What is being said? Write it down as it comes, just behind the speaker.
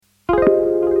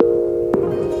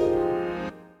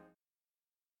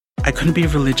I couldn't be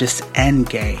religious and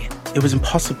gay. It was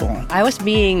impossible. I was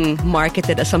being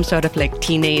marketed as some sort of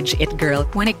teenage it girl.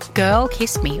 When a girl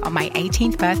kissed me on my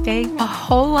 18th birthday, a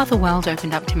whole other world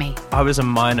opened up to me. I was a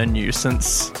minor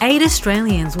nuisance. 8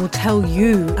 Australians will tell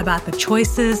you about the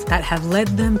choices that have led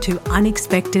them to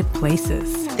unexpected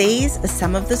places. These are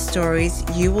some of the stories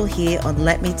you will hear on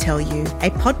Let Me Tell You, a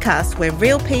podcast where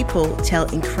real people tell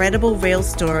incredible real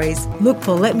stories. Look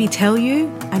for Let Me Tell You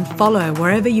and follow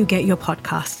wherever you get your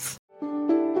podcasts.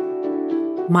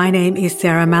 My name is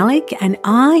Sarah Malik and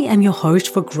I am your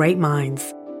host for Great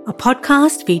Minds, a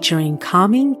podcast featuring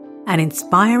calming and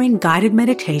inspiring guided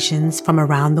meditations from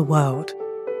around the world.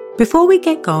 Before we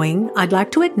get going, I'd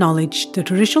like to acknowledge the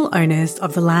traditional owners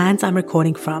of the lands I'm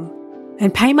recording from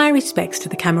and pay my respects to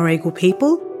the Camaragal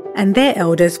people and their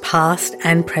elders past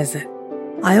and present.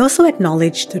 I also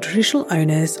acknowledge the traditional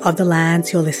owners of the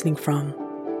lands you're listening from.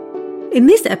 In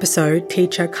this episode,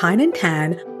 teacher Kainan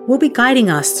Tan will be guiding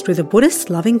us through the Buddhist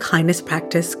loving-kindness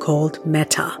practice called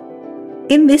Mettā.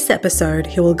 In this episode,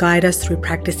 he will guide us through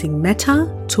practicing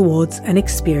Mettā towards an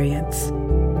experience.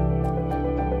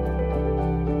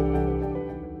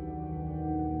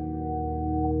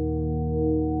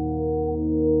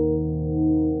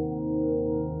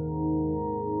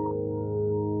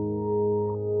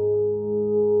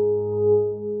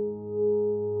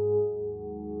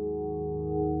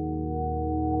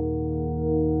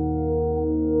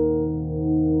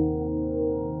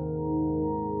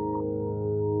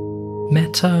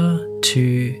 Mettā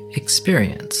to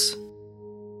experience.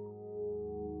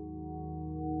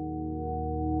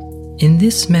 In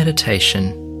this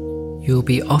meditation, you'll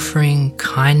be offering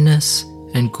kindness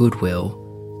and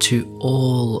goodwill to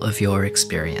all of your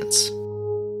experience.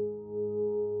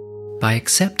 By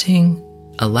accepting,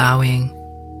 allowing,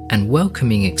 and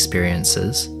welcoming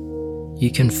experiences,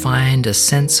 you can find a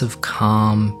sense of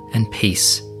calm and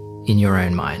peace in your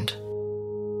own mind.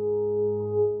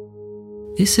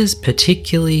 This is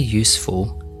particularly useful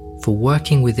for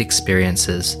working with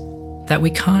experiences that we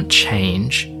can't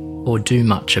change or do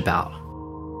much about.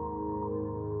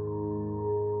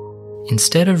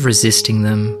 Instead of resisting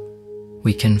them,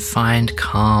 we can find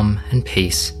calm and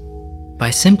peace by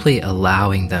simply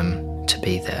allowing them to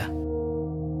be there.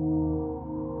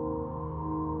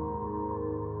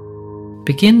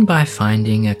 Begin by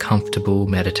finding a comfortable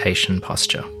meditation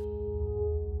posture.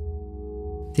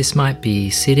 This might be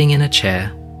sitting in a chair,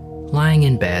 lying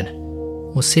in bed,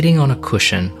 or sitting on a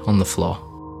cushion on the floor.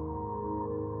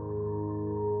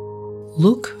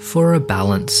 Look for a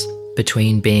balance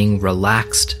between being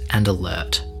relaxed and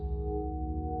alert.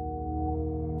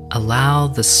 Allow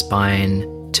the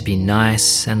spine to be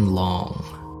nice and long.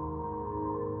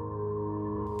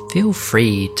 Feel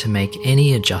free to make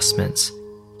any adjustments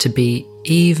to be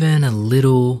even a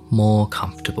little more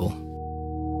comfortable.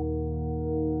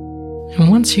 And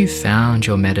once you've found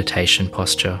your meditation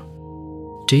posture,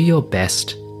 do your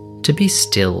best to be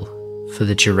still for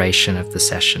the duration of the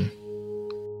session.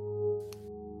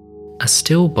 A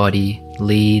still body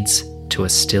leads to a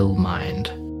still mind.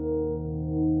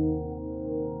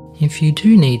 If you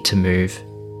do need to move,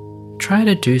 try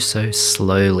to do so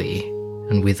slowly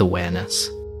and with awareness.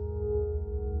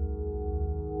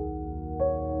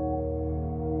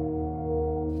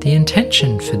 The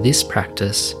intention for this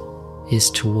practice is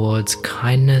towards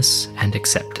kindness and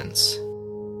acceptance.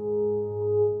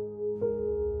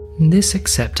 This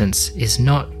acceptance is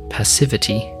not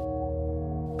passivity,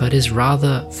 but is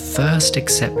rather first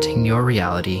accepting your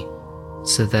reality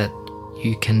so that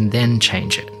you can then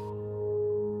change it.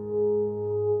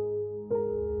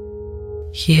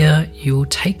 Here, you will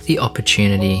take the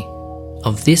opportunity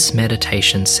of this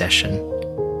meditation session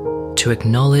to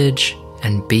acknowledge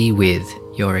and be with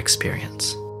your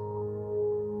experience.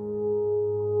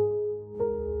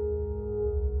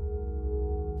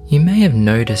 You may have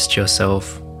noticed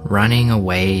yourself running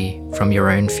away from your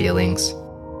own feelings,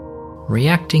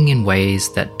 reacting in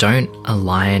ways that don't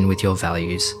align with your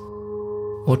values,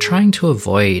 or trying to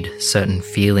avoid certain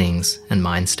feelings and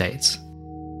mind states.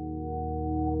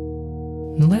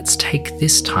 Let's take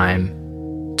this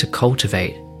time to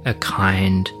cultivate a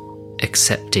kind,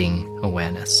 accepting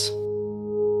awareness.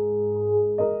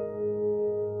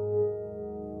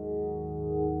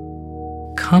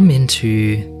 Come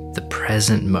into the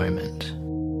present moment.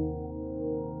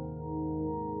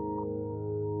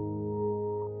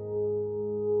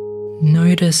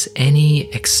 Notice any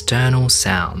external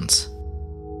sounds,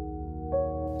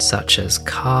 such as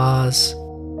cars,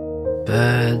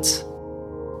 birds,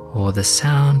 or the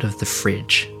sound of the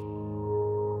fridge.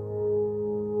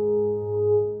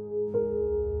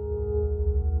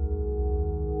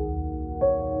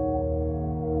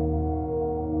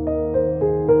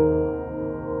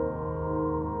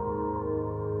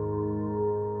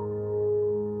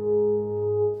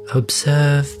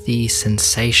 Observe the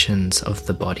sensations of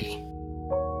the body.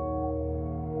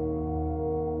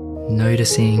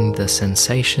 Noticing the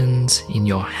sensations in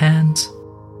your hands.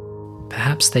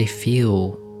 Perhaps they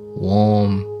feel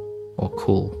warm or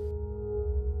cool.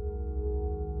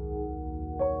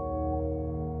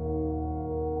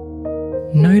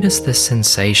 Notice the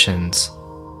sensations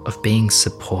of being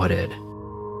supported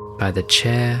by the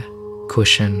chair,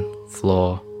 cushion,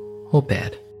 floor, or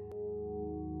bed.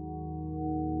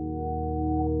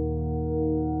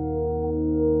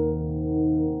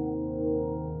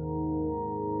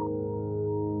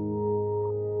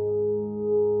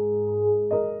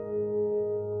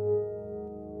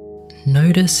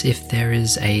 Notice if there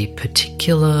is a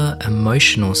particular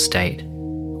emotional state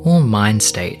or mind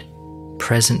state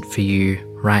present for you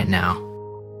right now.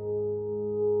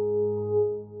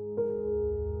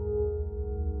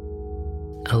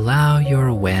 Allow your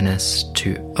awareness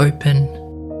to open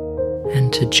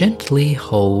and to gently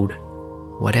hold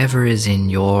whatever is in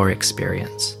your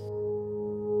experience.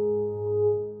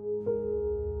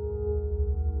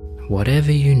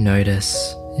 Whatever you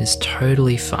notice is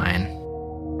totally fine.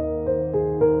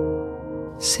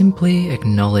 Simply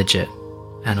acknowledge it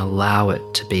and allow it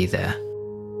to be there.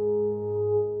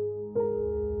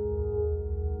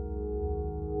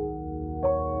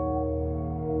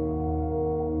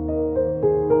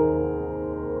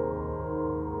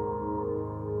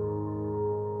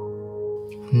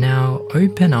 Now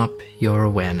open up your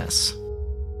awareness.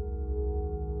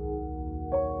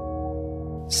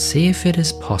 See if it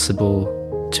is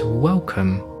possible to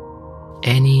welcome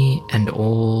any and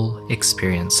all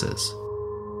experiences.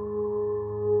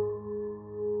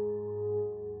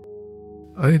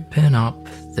 Open up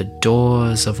the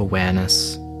doors of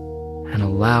awareness and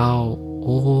allow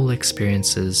all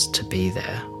experiences to be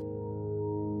there.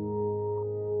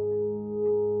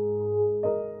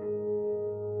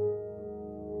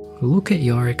 Look at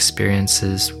your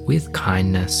experiences with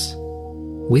kindness,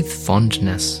 with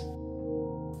fondness,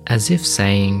 as if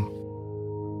saying,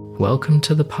 "Welcome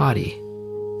to the party.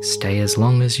 Stay as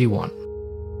long as you want."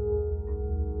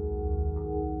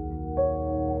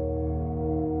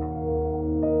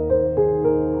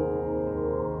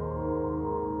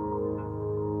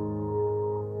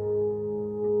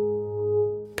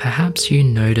 Perhaps you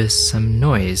notice some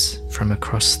noise from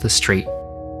across the street.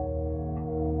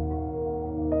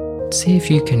 See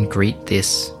if you can greet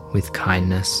this with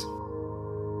kindness.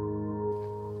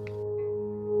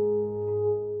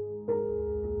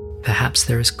 Perhaps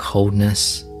there is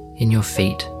coldness in your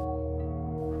feet.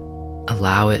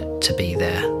 Allow it to be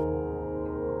there.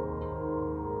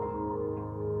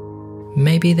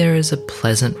 Maybe there is a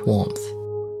pleasant warmth.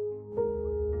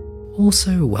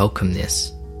 Also welcome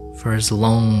this for as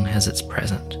long as it's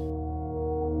present.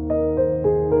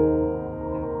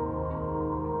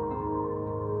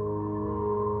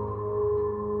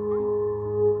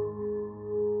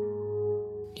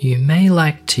 You may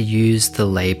like to use the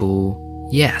label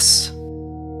yes,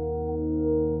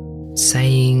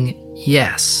 saying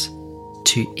yes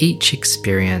to each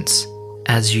experience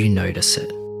as you notice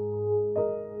it.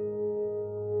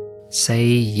 Say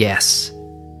yes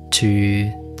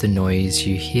to the noise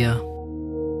you hear.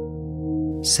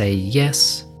 Say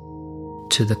yes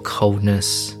to the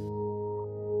coldness.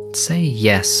 Say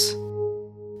yes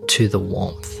to the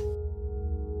warmth.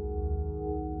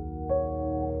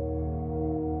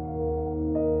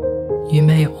 You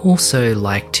may also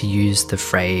like to use the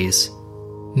phrase,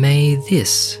 "May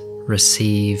this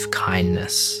receive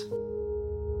kindness."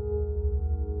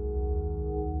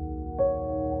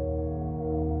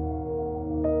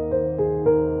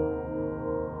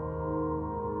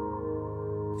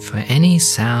 For any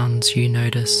sounds you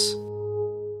notice,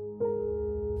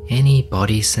 any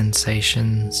body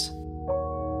sensations,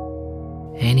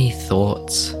 any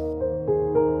thoughts,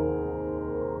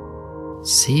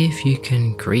 see if you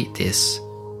can greet this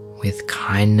with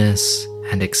kindness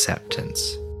and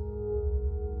acceptance.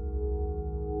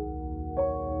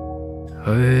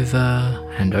 Over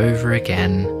and over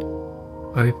again,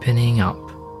 opening up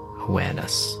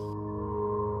awareness.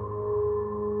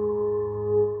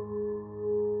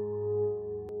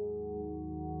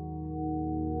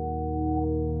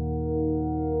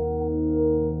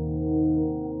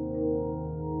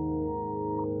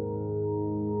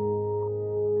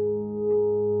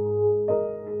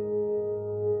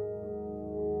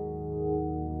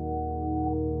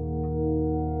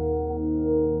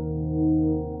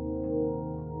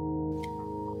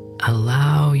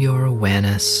 Allow your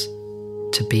awareness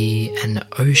to be an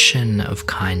ocean of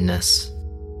kindness,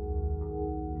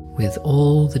 with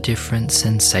all the different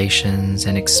sensations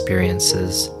and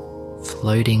experiences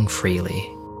floating freely.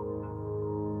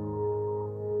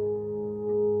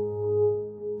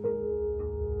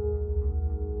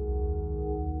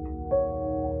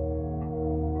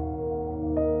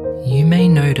 you may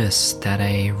notice that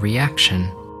a reaction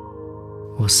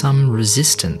or some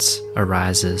resistance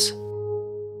arises.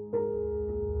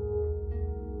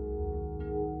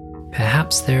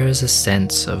 Perhaps there is a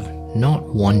sense of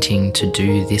not wanting to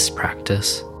do this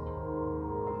practice,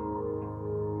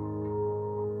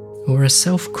 or a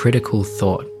self-critical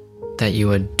thought that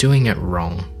you are doing it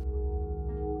wrong.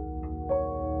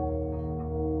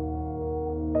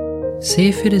 See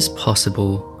if it is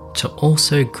possible to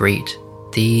also greet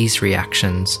these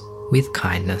reactions with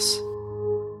kindness.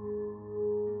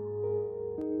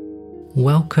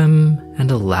 Welcome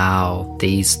and allow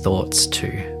these thoughts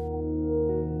too.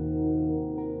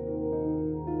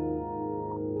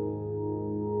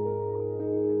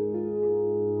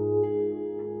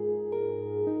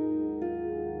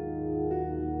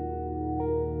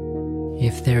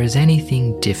 If there is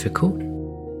anything difficult,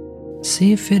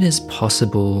 see if it is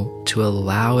possible to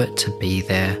allow it to be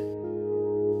there,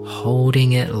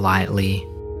 holding it lightly,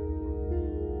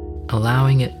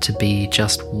 allowing it to be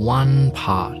just one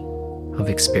part of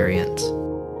experience.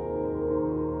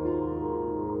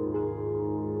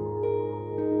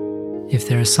 If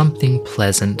there is something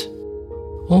pleasant,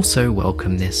 also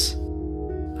welcome this,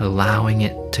 allowing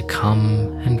it to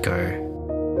come and go.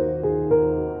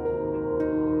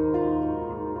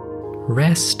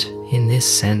 Rest in this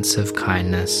sense of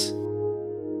kindness.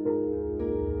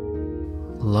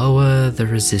 Lower the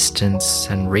resistance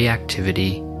and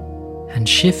reactivity and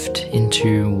shift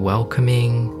into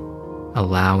welcoming,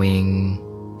 allowing,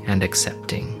 and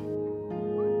accepting.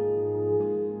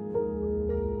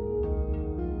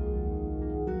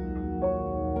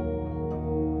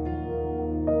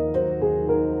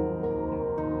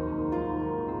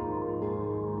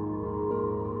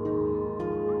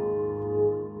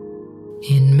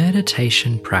 In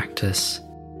meditation practice,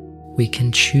 we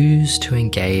can choose to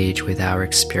engage with our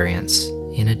experience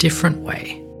in a different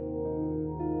way.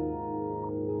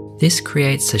 This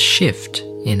creates a shift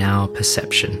in our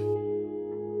perception.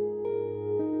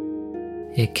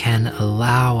 It can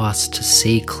allow us to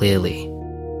see clearly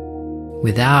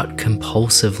without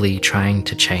compulsively trying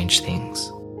to change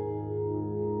things.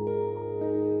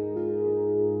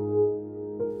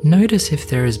 Notice if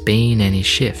there has been any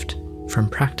shift from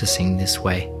practicing this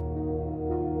way.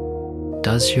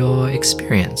 Does your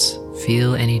experience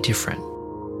feel any different?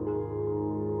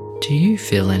 Do you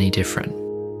feel any different?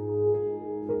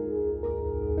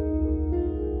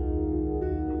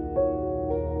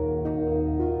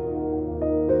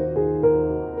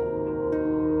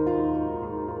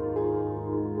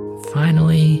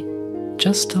 Finally,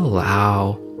 just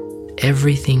allow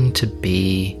everything to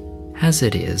be as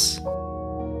it is,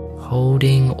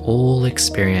 holding all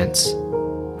experience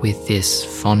with this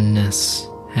fondness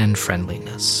and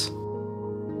friendliness.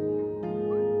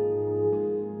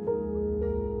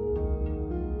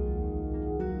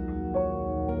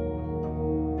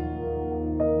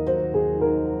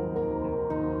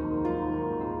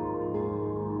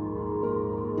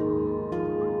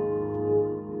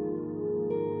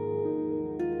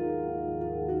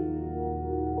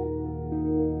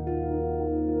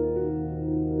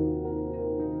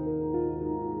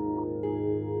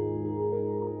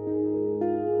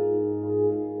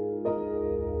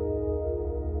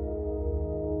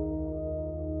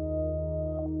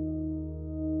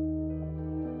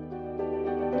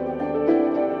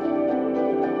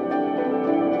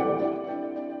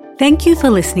 Thank you for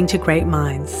listening to Great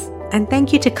Minds, and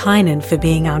thank you to Kynan for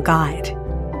being our guide.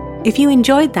 If you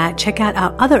enjoyed that, check out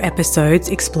our other episodes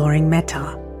exploring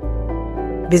Mettā.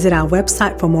 Visit our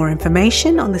website for more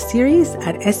information on the series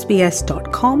at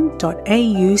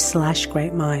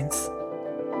sbs.com.au/greatminds.